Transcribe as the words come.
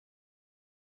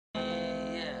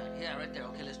right there.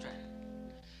 Okay, let's try it.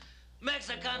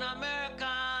 Mexican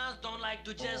Americans don't like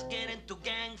to just get into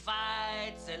gang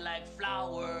fights. They like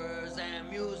flowers and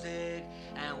music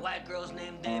and white girls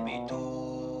named Debbie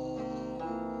too.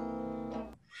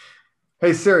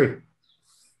 Hey Siri,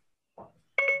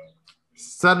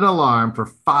 set an alarm for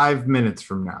 5 minutes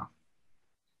from now.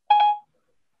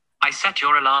 I set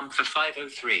your alarm for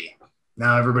 5:03.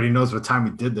 Now everybody knows what time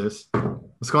we did this.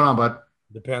 What's going on, bud?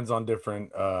 Depends on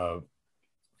different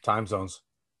time zones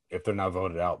if they're not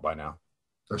voted out by now.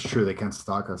 That's true. They can't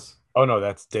stalk us. Oh, no,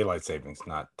 that's daylight savings,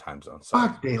 not time zones. Sorry.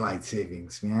 Fuck daylight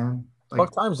savings, man.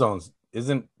 Fuck time zones.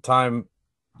 Isn't time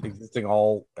existing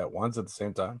all at once at the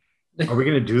same time? Are we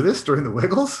going to do this during the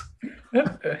Wiggles?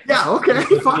 Yeah, okay.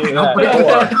 Fine.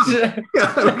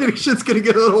 Yeah, shit's going to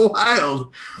get a little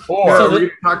wild. Or we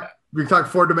can talk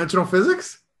four-dimensional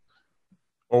physics?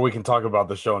 Or we can talk about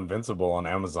the show Invincible on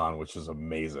Amazon, which is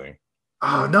amazing.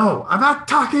 Oh, no. I'm not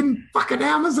talking fucking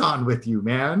Amazon with you,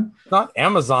 man. It's not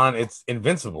Amazon. It's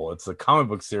Invincible. It's a comic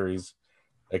book series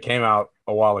that came out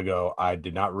a while ago. I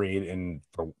did not read, and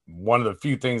for one of the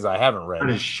few things I haven't read. That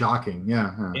is shocking.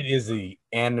 Yeah. Huh. It is the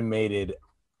animated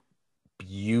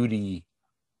beauty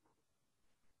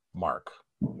mark.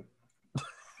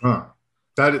 Huh.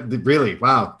 That really,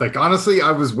 wow. Like, honestly,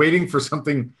 I was waiting for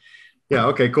something. Yeah,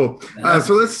 okay, cool.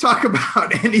 So let's talk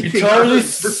about anything. You totally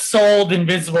sold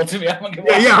Invincible to me. I'm gonna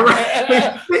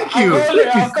right. Thank you.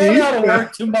 I'm going out of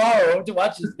work tomorrow to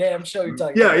watch this damn show you're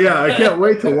talking about. Yeah, I can't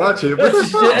wait to watch it. What the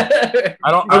fuck?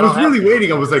 I was really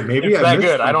waiting. I was like, maybe it's that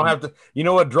good. I don't have to. You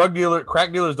know what?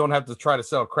 Crack dealers don't have to try to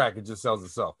sell crack. It just sells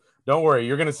itself. Don't worry.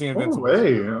 You're gonna see Invincible. Oh,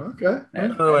 hey, okay.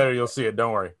 Sooner or later, you'll see it.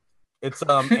 Don't worry. It's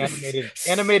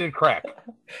animated crack.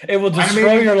 It will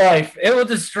destroy your life. It will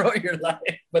destroy your life.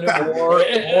 But or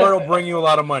it'll bring you a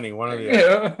lot of money. One of the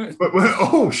other.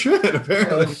 Oh shit!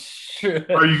 Apparently,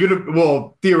 are you gonna?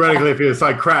 Well, theoretically, if it's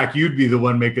like crack, you'd be the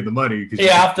one making the money.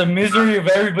 Yeah, after misery of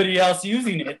everybody else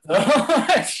using it.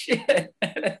 Shit.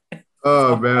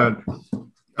 Oh man,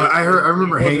 I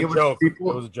remember hanging with people.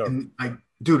 It was a joke. And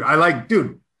dude,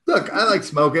 look, I like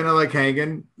smoking. I like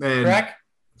hanging. And crack.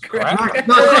 Not crack.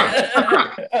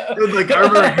 Like, I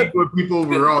remember hanging with people.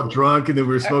 We were all drunk, and then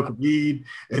we were smoking weed,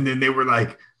 and then they were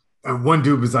like, one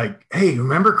dude was like, "Hey,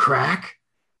 remember crack?"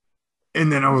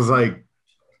 And then I was like,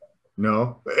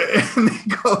 "No." And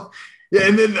they go, "Yeah."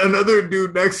 And then another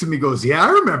dude next to me goes, "Yeah, I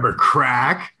remember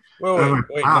crack." Wait,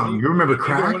 wow, you remember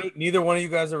crack? Neither one of you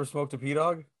guys ever smoked a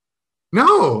P-Dog?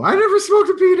 No, I never smoked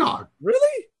a P-Dog.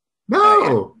 Really?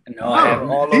 No. I haven't.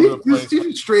 All over the place.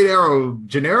 He's straight arrow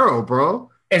Gennaro, bro.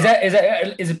 Is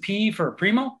it P for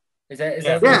primo? Is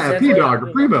that P-Dog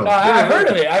or primo? No, I've heard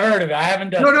of it. I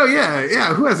haven't done. No,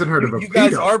 yeah. Who hasn't heard of a You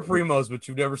guys P-Dog? are primos, but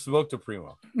you've never smoked a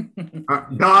primo.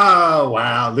 Oh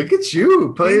wow! Look at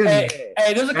you playing.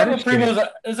 Hey, there's a couple of primos.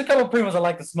 There's a couple of primos I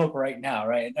like to smoke right now.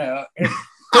 Right now, take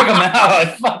them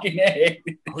out. Fucking A.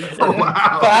 Oh,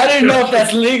 wow! But I didn't know if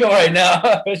that's legal right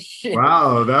now. Shit.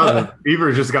 Wow, the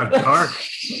fever just got dark.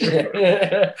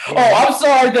 I'm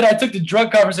sorry that I took the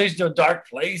drug conversation to a dark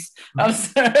place. I'm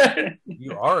sorry.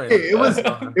 You are. Hey, it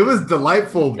was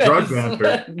delightful drug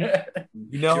banter.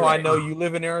 You know how I know you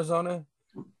live in Arizona?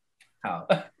 How?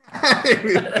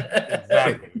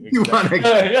 Exactly. You want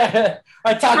to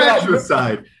I talk about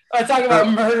side.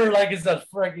 murder like it's a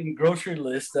freaking grocery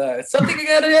list. Something you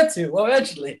gotta get to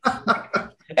eventually.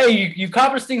 Hey, you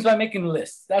accomplish things by making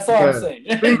lists. That's all I'm saying.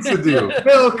 Things to do: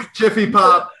 milk, Jiffy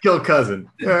Pop, kill cousin.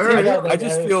 I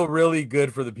just feel really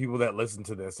good for the people that listen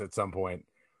to this at some point.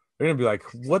 They're gonna be like,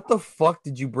 "What the fuck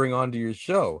did you bring onto your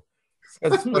show?"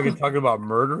 It's fucking talking about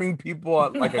murdering people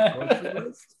on like a grocery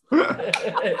list.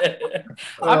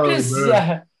 I'm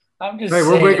just Hey, saying.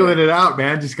 we're wiggling it out,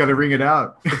 man. Just got to ring it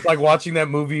out. It's like watching that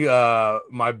movie,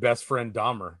 My Best Friend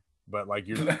Dahmer, but like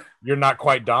you're not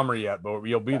quite Dahmer yet, but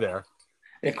you'll be there.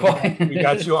 We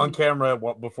got you on camera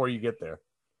before you get there.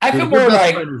 I feel more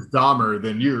like Dahmer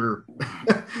than you're.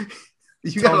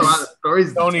 You got a lot of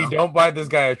stories. Tony, don't buy this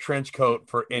guy a trench coat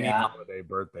for any holiday,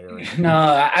 birthday, or anything. No,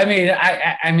 I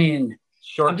mean,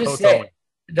 short I'm just coats saying, only.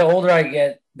 the older I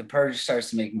get, the purge starts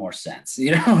to make more sense.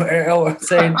 You know what I'm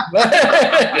saying?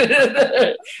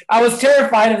 I was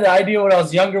terrified of the idea when I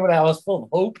was younger, when I was full of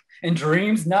hope and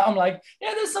dreams. Now I'm like,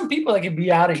 yeah, there's some people that can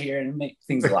be out of here and make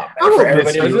things a lot better for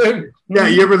everybody. Yeah,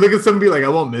 you ever look at somebody like, I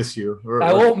won't miss you.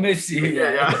 I won't miss you.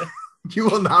 Yeah. You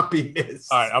will not be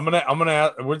missed. All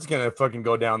right, we're just gonna fucking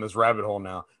go down this rabbit hole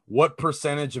now. What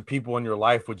percentage of people in your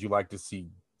life would you like to see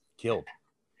killed?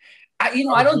 I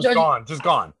don't judge. Gone.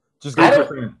 Just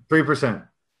 3%.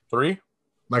 3?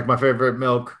 Like my favorite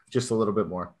milk, just a little bit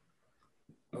more.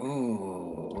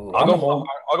 Ooh. I'll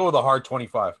go with a hard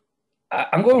 25.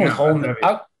 I'm going with Yeah, whole that's milk.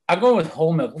 heavy. I'm going with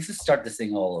whole milk. Let's just start this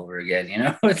thing all over again. You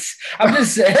know, I'm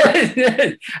just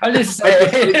saying. I'm just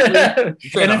saying. You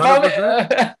saying And if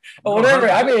 100%? whatever.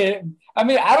 100%?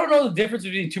 I don't know the difference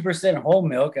between 2% whole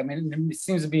milk. I mean, it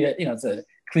seems to be it's a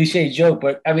cliche joke,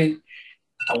 but I mean,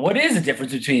 what is the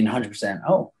difference between 100%?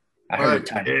 Oh, I heard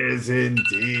it. What Time. is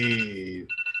indeed.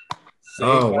 Saved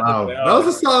Oh by the wow, bell. that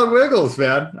was a solid Wiggles,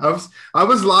 man. I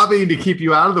was lobbying to keep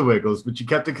you out of the Wiggles, but you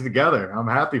kept it together. I'm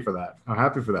happy for that.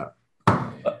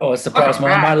 Oh, it's the proudest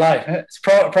moment of my life. It's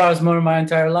proudest moment of my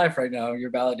entire life right now.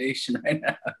 Your validation right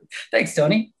now. Thanks,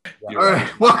 Tony. All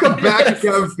right, welcome back to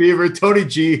Cabin Fever. Tony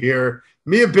G here.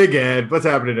 Me and Big Ed. What's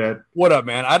happening, Ed? What up,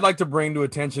 man? I'd like to bring to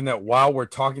attention that while we're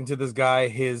talking to this guy,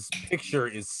 his picture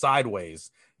is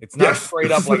sideways. It's not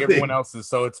straight up like everyone else's.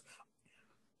 So it's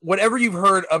whatever you've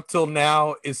heard up till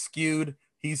now is skewed.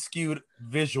 He's skewed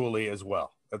visually as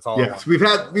well. That's all. Yes, we've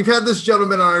had this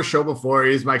gentleman on our show before.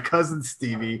 He's my cousin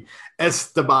Stevie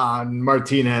Esteban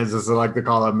Martinez, as I like to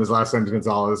call him. His last name's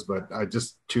Gonzalez, but I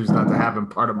just choose not to have him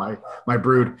part of my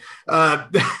brood.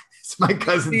 It's my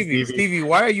cousin Stevie. Stevie,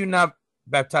 why are you not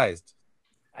baptized?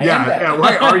 Yeah.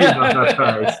 Why are you not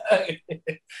baptized?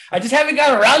 I just haven't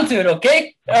gotten around to it.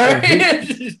 Okay. All right.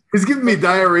 He's giving me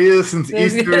diarrhea since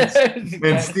Easter,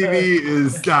 and Stevie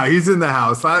is he's in the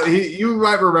house. You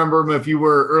might remember him if you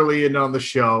were early in on the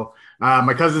show.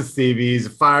 My cousin Stevie, he's a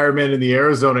fireman in the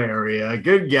Arizona area.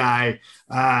 Good guy,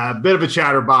 bit of a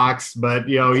chatterbox, but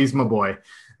he's my boy,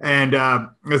 and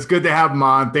it's good to have him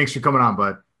on. Thanks for coming on,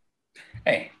 bud.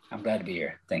 Hey, I'm glad to be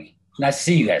here. Thank you. Nice to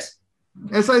see you guys.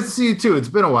 It's nice to see you too. It's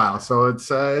been a while, so it's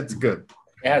good.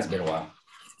 It has been a while.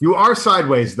 You are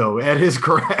sideways though. Ed is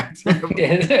correct.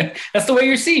 That's the way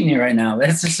you're seeing me right now.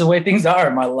 That's just the way things are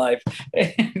in my life.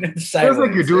 Sounds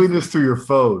like you're doing this through your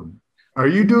phone. Are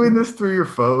you doing this through your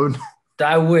phone?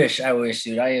 I wish,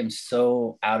 dude. I am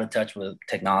so out of touch with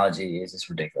technology. It's just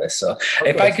ridiculous. So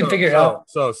if I can figure it out.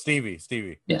 So Stevie.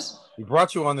 Yes. We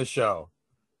brought you on the show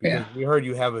because we heard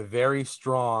you have a very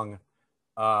strong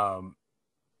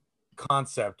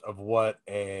concept of what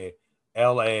a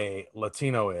LA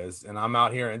Latino is, and I'm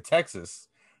out here in Texas,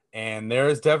 and there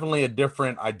is definitely a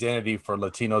different identity for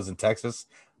Latinos in Texas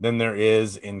than there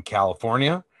is in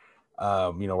California,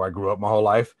 where I grew up my whole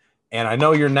life. And I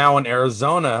know you're now in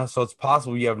Arizona, so it's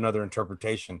possible you have another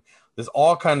interpretation. This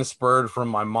all kind of spurred from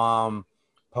my mom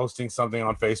posting something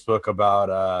on Facebook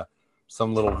about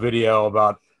some little video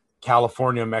about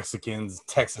California Mexicans,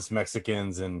 Texas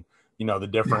Mexicans, and the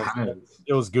difference.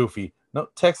 It was goofy. No,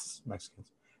 Texas Mexicans.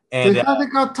 And they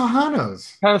got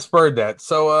Tejanos. Kind of spurred that.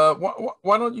 So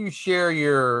why don't you share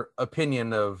your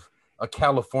opinion of a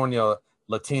California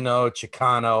Latino,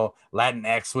 Chicano,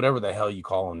 Latinx, whatever the hell you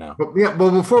call them now?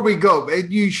 Well, before we go,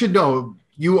 you should know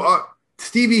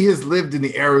Stevie has lived in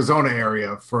the Arizona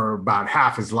area for about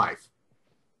half his life.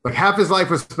 Like half his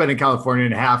life was spent in California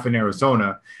and half in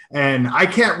Arizona. And I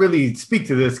can't really speak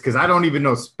to this because I don't even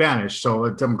know Spanish. So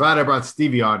I'm glad I brought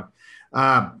Stevie on.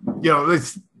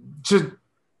 It's just,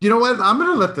 you know what? I'm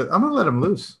gonna let him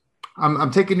loose. I'm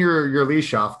taking your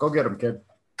leash off. Go get him, kid.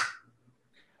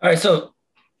 All right. So,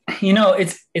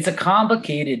 it's a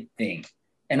complicated thing,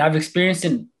 and I've experienced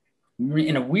it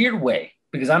in a weird way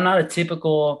because I'm not a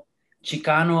typical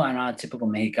Chicano. I'm not a typical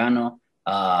Mexicano.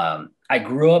 I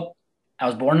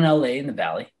was born in LA in the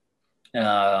Valley.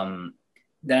 Then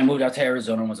I moved out to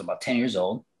Arizona when I was about 10 years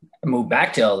old. I moved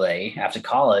back to LA after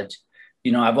college.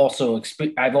 I've also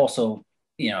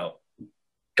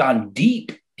gone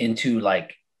deep into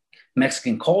like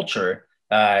Mexican culture.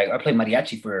 I played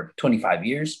mariachi for 25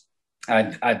 years.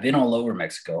 I've been all over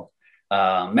Mexico.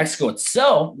 Mexico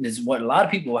itself is what a lot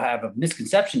of people have a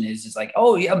misconception is like,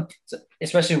 oh yeah,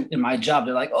 especially in my job,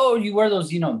 they're like, oh, you wear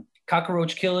those,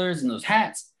 cockroach killers and those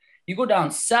hats. You go down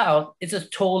south, it's a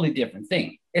totally different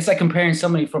thing. It's like comparing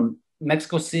somebody from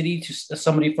Mexico City to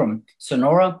somebody from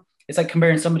Sonora. It's like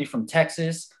comparing somebody from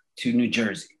Texas to New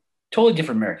Jersey. Totally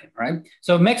different American, right?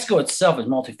 So Mexico itself is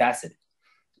multifaceted.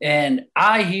 And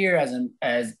I hear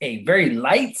as a very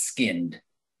light-skinned,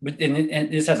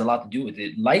 and this has a lot to do with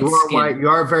it, light-skinned. You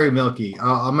are very milky.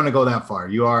 I'm going to go that far.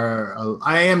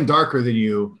 I am darker than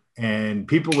you, and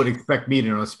people would expect me to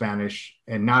know Spanish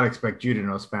and not expect you to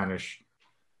know Spanish.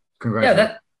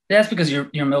 Congratulations. Yeah, that's because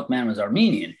your milkman was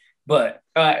Armenian. But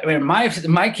in my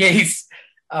case,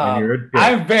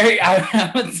 I'm very.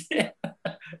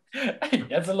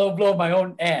 That's a low blow of my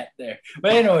own aunt there.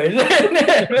 But anyways,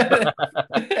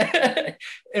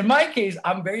 in my case,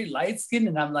 I'm very light skinned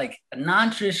and I'm like a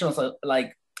non-traditional. So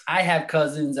like I have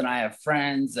cousins and I have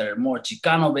friends that are more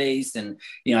Chicano based, and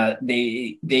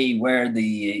they wear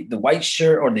the white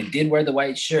shirt, or they did wear the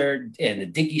white shirt and the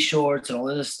Dickie shorts and all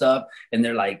of this stuff, and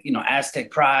they're like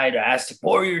Aztec pride or Aztec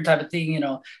warrior type of thing,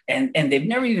 and they've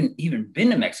never even been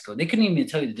to Mexico. They couldn't even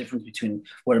tell you the difference between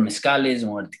what a mezcal is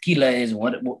and what tequila is, and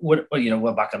what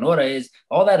bacanora is,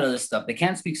 all that other stuff. They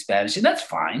can't speak Spanish, and that's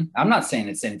fine. I'm not saying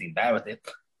it's anything bad with it,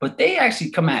 but they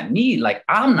actually come at me like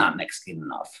I'm not Mexican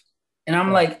enough. And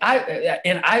I'm like,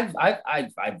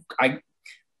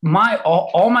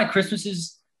 all my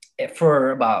Christmases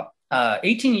for about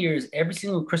 18 years, every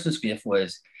single Christmas gift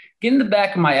was get in the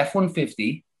back of my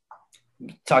F-150,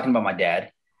 talking about my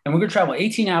dad, and we're gonna travel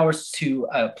 18 hours to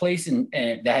a place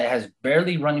that has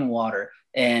barely running water,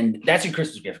 and that's your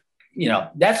Christmas gift.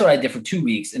 That's what I did for 2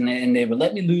 weeks, and they would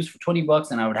let me loose for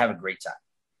 $20, and I would have a great time.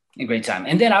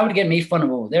 And then I would get made fun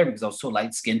of over there because I was so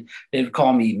light skinned. They would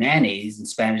call me mayonnaise. In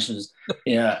Spanish was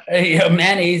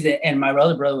mayonnaise, and my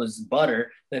other brother was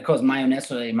butter. They called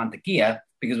mayonesa de mantequilla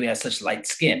because we had such light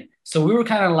skin. So we were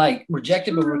kind of like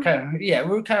rejected, but we were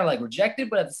kind of like rejected,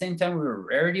 but at the same time we were a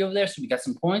rarity over there, so we got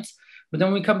some points. But then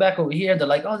when we come back over here, they're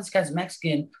like, "Oh, this guy's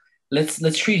Mexican.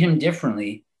 Let's treat him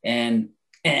differently." And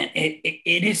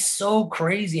it is so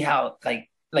crazy how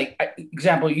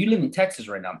example, you live in Texas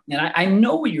right now, and I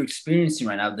know what you're experiencing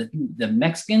right now. The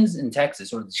Mexicans in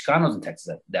Texas, or the Chicanos in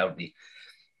Texas, that would be.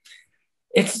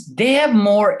 They have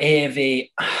more of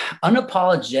a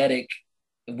unapologetic,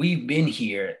 we've been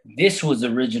here, this was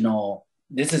original,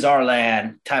 this is our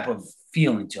land type of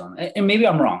feeling to them. And maybe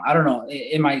I'm wrong. I don't know.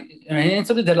 And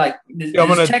something that like I'm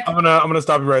gonna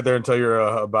stop you right there until you're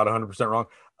about 100% wrong.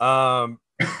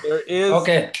 There is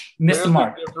okay, Mr.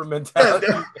 Mark. Different mentality.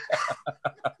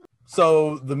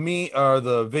 So the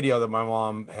video that my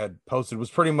mom had posted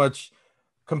was pretty much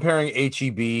comparing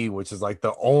HEB, which is like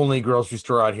the only grocery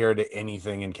store out here, to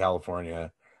anything in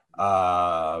California.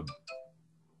 What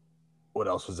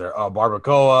else was there?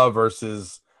 Barbacoa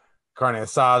versus carne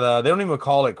asada. They don't even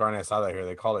call it carne asada here.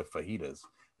 They call it fajitas,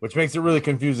 which makes it really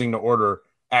confusing to order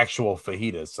actual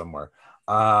fajitas somewhere.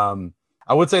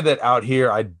 I would say that out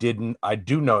here, I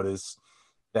do notice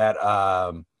that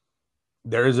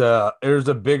there's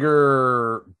a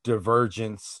bigger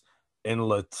divergence in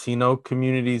Latino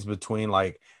communities between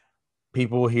like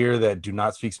people here that do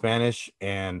not speak Spanish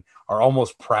and are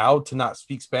almost proud to not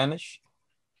speak Spanish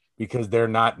because they're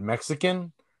not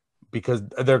Mexican, because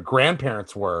their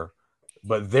grandparents were,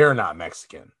 but they're not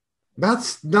Mexican.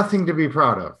 That's nothing to be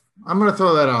proud of. I'm going to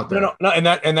throw that out there. No,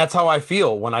 and that's how I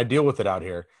feel when I deal with it out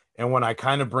here. And when I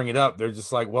kind of bring it up, they're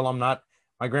just like, well, I'm not,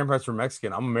 my grandparents were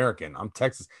Mexican. I'm American. I'm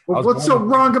Texas. Well, what's so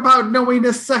wrong about knowing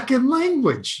a second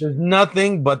language? There's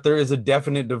nothing, but there is a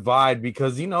definite divide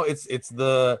because,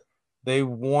 they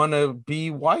want to be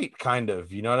white, kind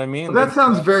of, you know what I mean? Well, that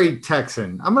sounds very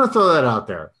Texan. I'm going to throw that out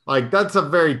there. Like, that's a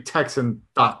very Texan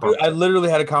thought. I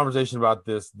literally had a conversation about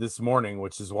this morning,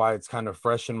 which is why it's kind of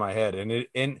fresh in my head.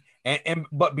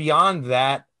 But beyond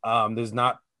that, there's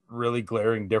not really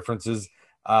glaring differences.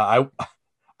 I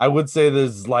would say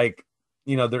there's there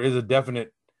is a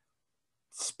definite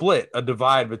split, a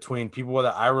divide between people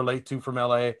that I relate to from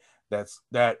LA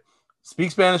that speak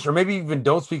Spanish, or maybe even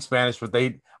don't speak Spanish, but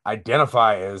they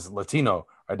identify as Latino,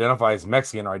 identify as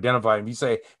Mexican, or identify. If you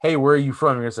say, "Hey, where are you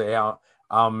from?" You're gonna say, "Hey,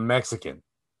 I'm Mexican."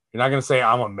 You're not gonna say,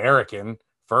 "I'm American"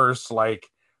 first.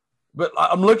 But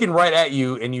I'm looking right at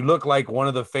you, and you look like one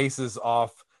of the faces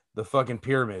off the fucking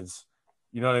pyramids.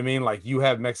 You know what I mean? Like, you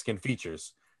have Mexican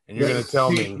features, and you're going to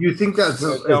tell me. You think that's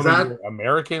is that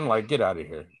American? Like, get out of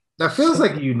here. That feels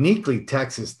like a uniquely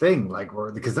Texas thing,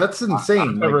 because that's insane.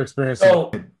 I've never experienced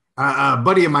it. A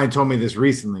buddy of mine told me this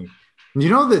recently. You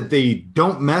know that they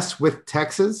don't mess with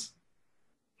Texas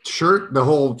shirt, the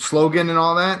whole slogan and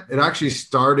all that? It actually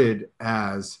started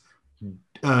as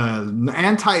an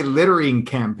anti-littering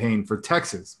campaign for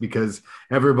Texas because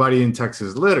everybody in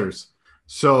Texas litters.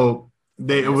 So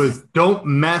it was "Don't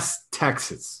mess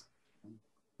Texas."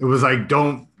 It was like,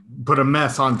 don't put a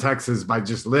mess on Texas by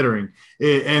just littering.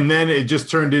 And then it just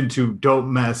turned into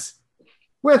 "Don't mess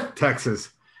with Texas."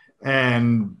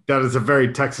 And that is a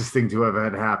very Texas thing to have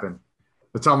had happen.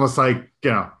 It's almost like,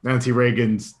 Nancy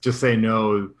Reagan's "Just Say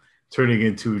No" turning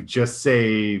into "Just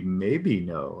Say Maybe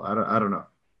No." I don't know.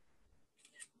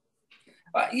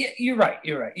 Yeah, you're right.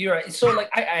 So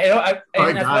I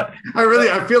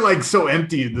feel like so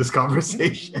empty in this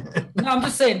conversation. No, I'm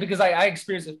just saying because I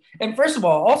experienced it. And first of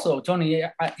all, also, Tony,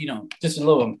 just a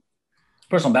little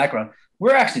personal background.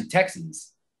 We're actually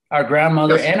Texans. Our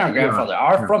grandmother and our grandfather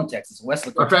are from Texas,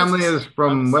 Weslaco. Our family is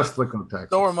from Weslaco, Texas.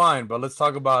 So are mine, but let's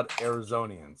talk about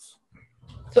Arizonians.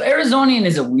 So Arizonian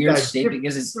is a weird Yeah, state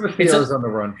because Give us the it's a, Arizona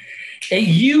run. it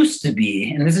used to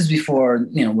be, and this is before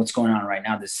what's going on right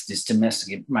now. This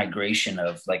domestic migration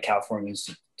of like Californians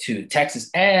to Texas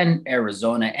and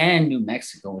Arizona and New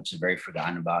Mexico, which is very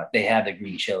forgotten about. They have the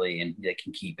green chili and they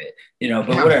can keep it, but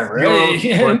whatever.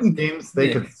 Sports teams,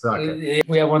 they could suck it.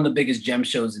 We have one of the biggest gem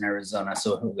shows in Arizona,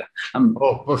 so I'm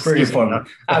Well, pretty informed.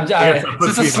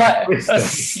 It's a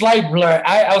slight blur.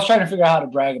 I was trying to figure out how to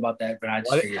brag about that, but I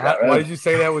just figured it out. Why did you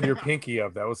say that with your pinky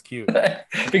up? That was cute.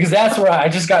 Because that's where I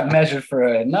just got measured for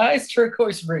a nice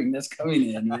turquoise ring that's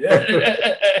coming in.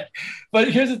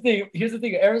 But here's the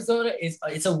thing. Arizona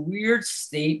it's a weird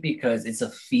state because it's a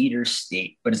feeder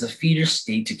state, but it's a feeder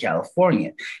state to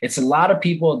California. It's a lot of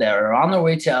people that are on their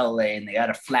way to LA and they got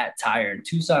a flat tire in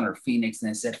Tucson or Phoenix and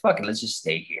they said, fuck it, let's just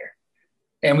stay here.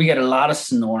 And we got a lot of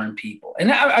snoring people. And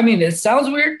I mean, it sounds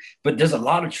weird, but there's a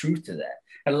lot of truth to that.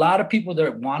 A lot of people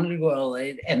that wanted to go to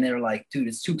LA and they're like, dude,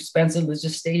 it's too expensive. Let's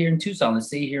just stay here in Tucson. Let's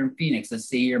stay here in Phoenix. Let's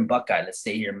stay here in Buckeye. Let's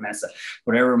stay here in Mesa,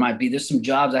 whatever it might be. There's some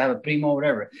jobs. I have a primo,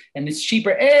 whatever. And it's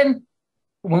cheaper. And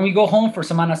when we go home for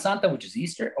Semana Santa, which is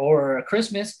Easter or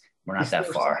Christmas, we're not that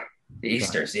far. The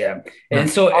Easters, yeah. And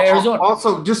so Arizona.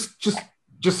 Also, just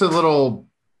a little,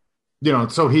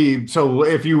 so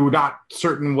if you're not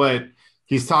certain what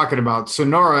he's talking about,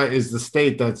 Sonora is the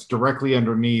state that's directly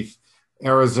underneath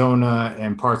Arizona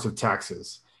and parts of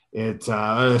Texas. It's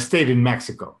a state in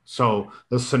Mexico. So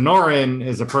the Sonoran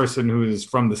is a person who is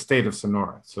from the state of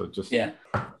Sonora. So just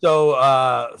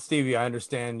So Stevie, I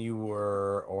understand you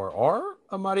were or are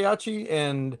a mariachi,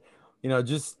 and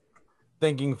just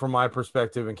thinking from my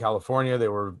perspective in California, they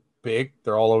were big.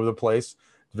 They're all over the place.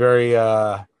 Very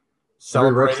celebrated.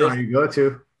 Every restaurant you go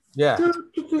to. Yeah.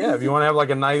 If you want to have like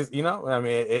a nice,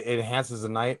 it enhances the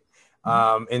night.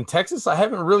 In Texas, I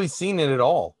haven't really seen it at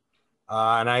all.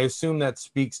 And I assume that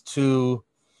speaks to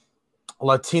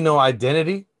Latino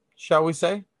identity, shall we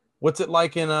say? What's it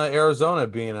like in Arizona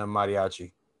being a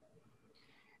mariachi?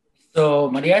 So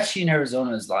mariachi in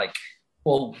Arizona is like,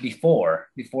 well, before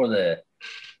the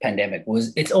pandemic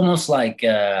it's almost like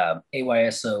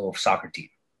AYSO soccer team.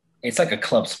 It's like a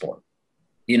club sport.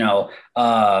 You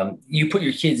put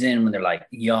your kids in when they're like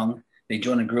young. They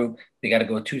join a group. They got to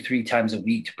go 2-3 times a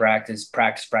week to practice,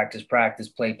 play,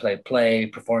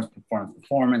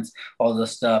 performance, all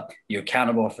this stuff. You're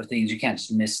accountable for things. You can't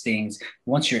just miss things.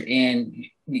 Once you're in,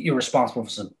 you're responsible for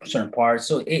some certain parts.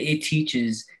 So it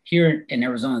teaches here in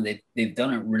Arizona, they've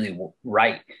done it really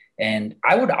right. And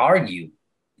I would argue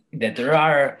that there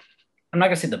are, I'm not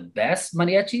going to say the best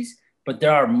mariachis, but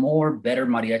there are more better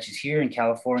mariachis here in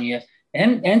California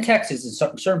and Texas,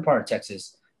 in certain part of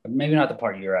Texas, maybe not the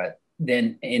part you're at,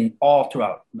 than in all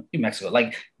throughout New Mexico.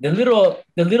 Like the little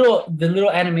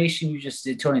animation you just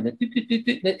did, Tony,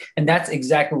 and that's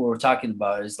exactly what we're talking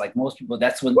about. Is like most people,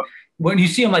 that's when you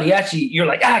see a mariachi, you're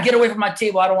like, get away from my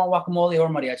table. I don't want guacamole or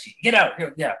mariachi. Get out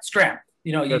here. Yeah, scram.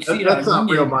 That's not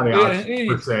real mariachi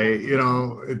per se.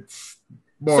 It's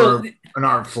more an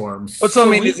art form. But so I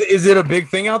mean, is it a big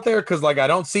thing out there? Because like I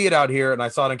don't see it out here, and I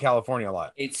saw it in California a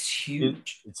lot. It's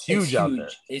huge. It's huge out there.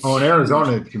 In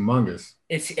Arizona, it's humongous.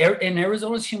 In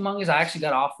Arizona, it's humongous. I actually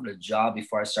got offered a job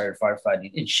before I started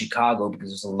firefighting in Chicago because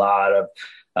there's a lot of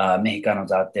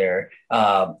Mexicanos out there.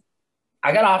 I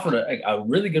got offered a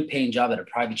really good paying job at a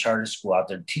private charter school out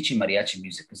there teaching mariachi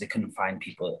music because they couldn't find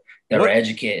people that were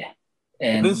educated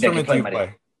and what instrument do you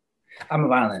play? I'm a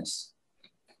violinist.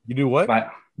 You do what?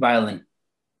 Violin.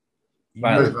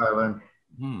 Violin.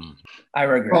 I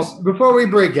regress. Well, before we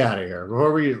break out of here,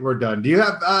 before we're done, do you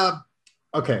have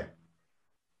okay?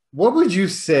 What would you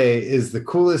say is the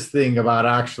coolest thing about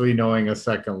actually knowing a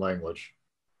second language?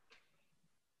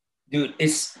 Dude,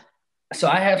 so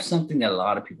I have something that a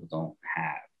lot of people don't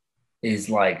have. Is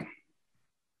like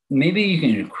maybe you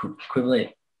can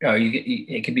equivalent, or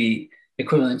it could be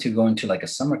equivalent to going to like a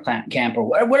summer camp or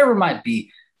whatever it might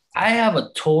be. I have a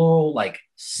total like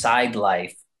side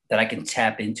life that I can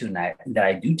tap into and that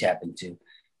I do tap into.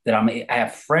 That I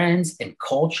have friends and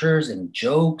cultures and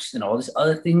jokes and all these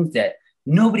other things that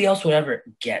nobody else would ever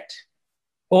get.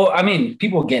 Well, I mean,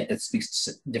 people get that speaks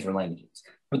different languages,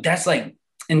 but that's like,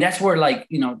 and that's where like,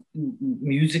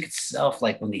 music itself,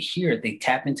 like when they hear it, they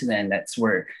tap into that. And that's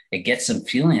where it gets some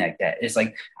feeling like that. It's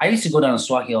like, I used to go down to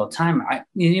Swahili all the time.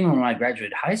 Even when I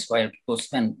graduated high school, I had to go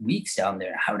spend weeks down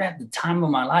there. I would have the time of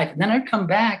my life. And then I'd come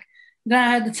back. Then I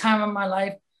had the time of my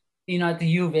life at the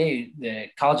U of A, the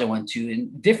college I went to,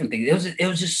 and different things. It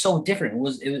was just so different.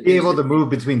 Be able to move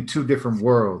between two different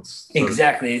worlds.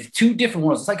 Exactly. It's two different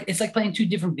worlds. It's like playing two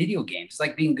different video games. It's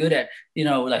like being good at,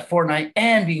 like Fortnite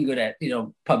and being good at,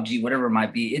 PUBG, whatever it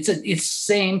might be. It's the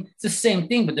same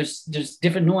thing, but there's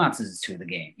different nuances to the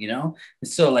game, And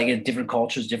so like different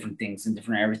cultures, different things, and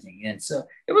different everything. And so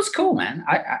it was cool, man.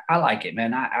 I like it,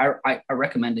 man. I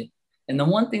recommend it. And the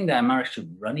one thing that I'm actually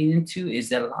running into is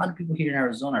that a lot of people here in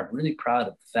Arizona are really proud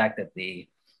of the fact that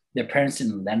their parents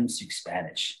didn't let them speak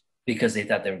Spanish because they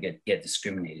thought they would get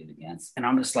discriminated against. And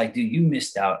I'm just like, dude, you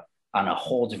missed out on a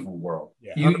whole different world.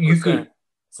 Yeah, you could.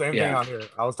 Same thing on here.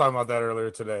 I was talking about that earlier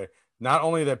today. Not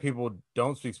only that people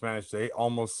don't speak Spanish, they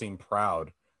almost seem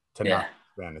proud to not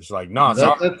speak Spanish. Like, no,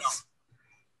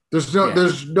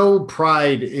 there's no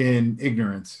pride in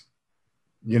ignorance.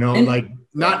 Like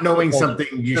not knowing something,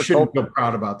 you shouldn't feel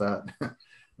proud about that.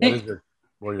 Here's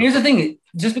the thing: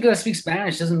 just because I speak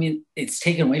Spanish doesn't mean it's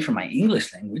taken away from my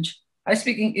English language. I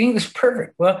speak English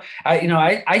perfect. Well,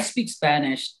 I speak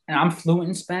Spanish and I'm fluent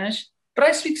in Spanish, but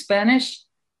I speak Spanish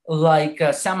like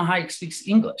Salma Hayek speaks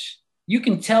English. You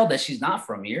can tell that she's not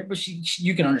from here, but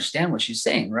you can understand what she's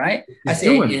saying, right?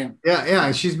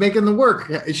 Yeah. She's making the work.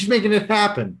 She's making it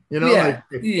happen. I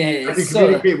can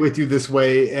communicate with you this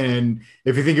way, and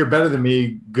if you think you're better than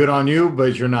me, good on you,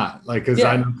 but you're not. Like, because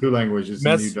I know two languages.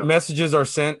 Messages are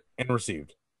sent and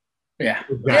received. Yeah.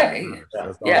 Exactly.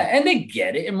 Yeah, and they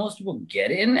get it, and most people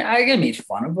get it, and I get made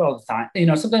fun of all the time.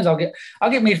 Sometimes I'll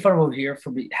get made fun of over here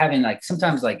for having like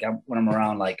sometimes like when I'm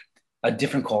around like a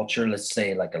different culture, let's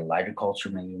say like a lighter culture,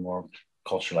 maybe more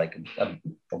culture like a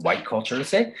white culture, let's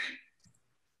say.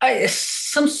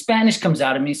 Some Spanish comes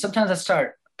out of me. Sometimes I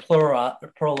start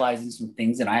pluralizing some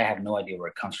things, and I have no idea where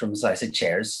it comes from. So I say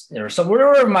chairs or so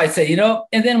whatever I might say,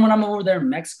 And then when I'm over there in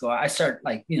Mexico, I start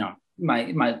like,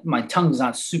 my tongue's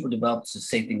not super developed to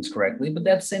say things correctly, but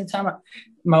at the same time,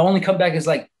 my only comeback is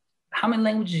like, how many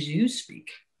languages do you speak?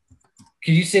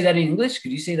 Could you say that in English?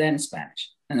 Could you say that in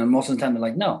Spanish? And then most of the time they're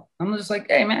like, no. I'm just like,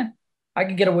 hey man, I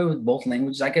can get away with both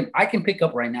languages. I can pick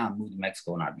up right now and move to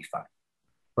Mexico and I'd be fine.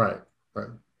 Right.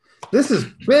 This has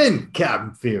been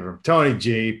Cabin Fever. Tony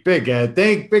G, Big Ed.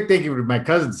 Big thank you to my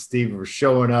cousin Steve for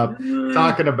showing up,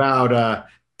 talking about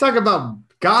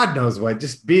God knows what,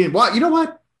 just being what. You know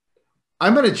what?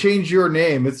 I'm gonna change your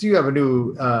name. You have a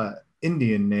new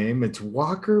Indian name. It's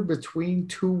Walker Between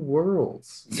Two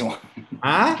Worlds.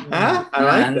 I like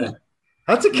that.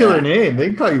 That's a killer name. They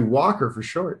can call you Walker for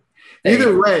short.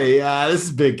 Either way, this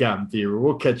is Big Cabin Fever.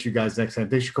 We'll catch you guys next time.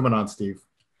 Thanks for coming on, Steve.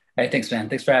 Hey, thanks, man.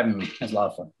 Thanks for having me. It was a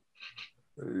lot of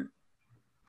fun.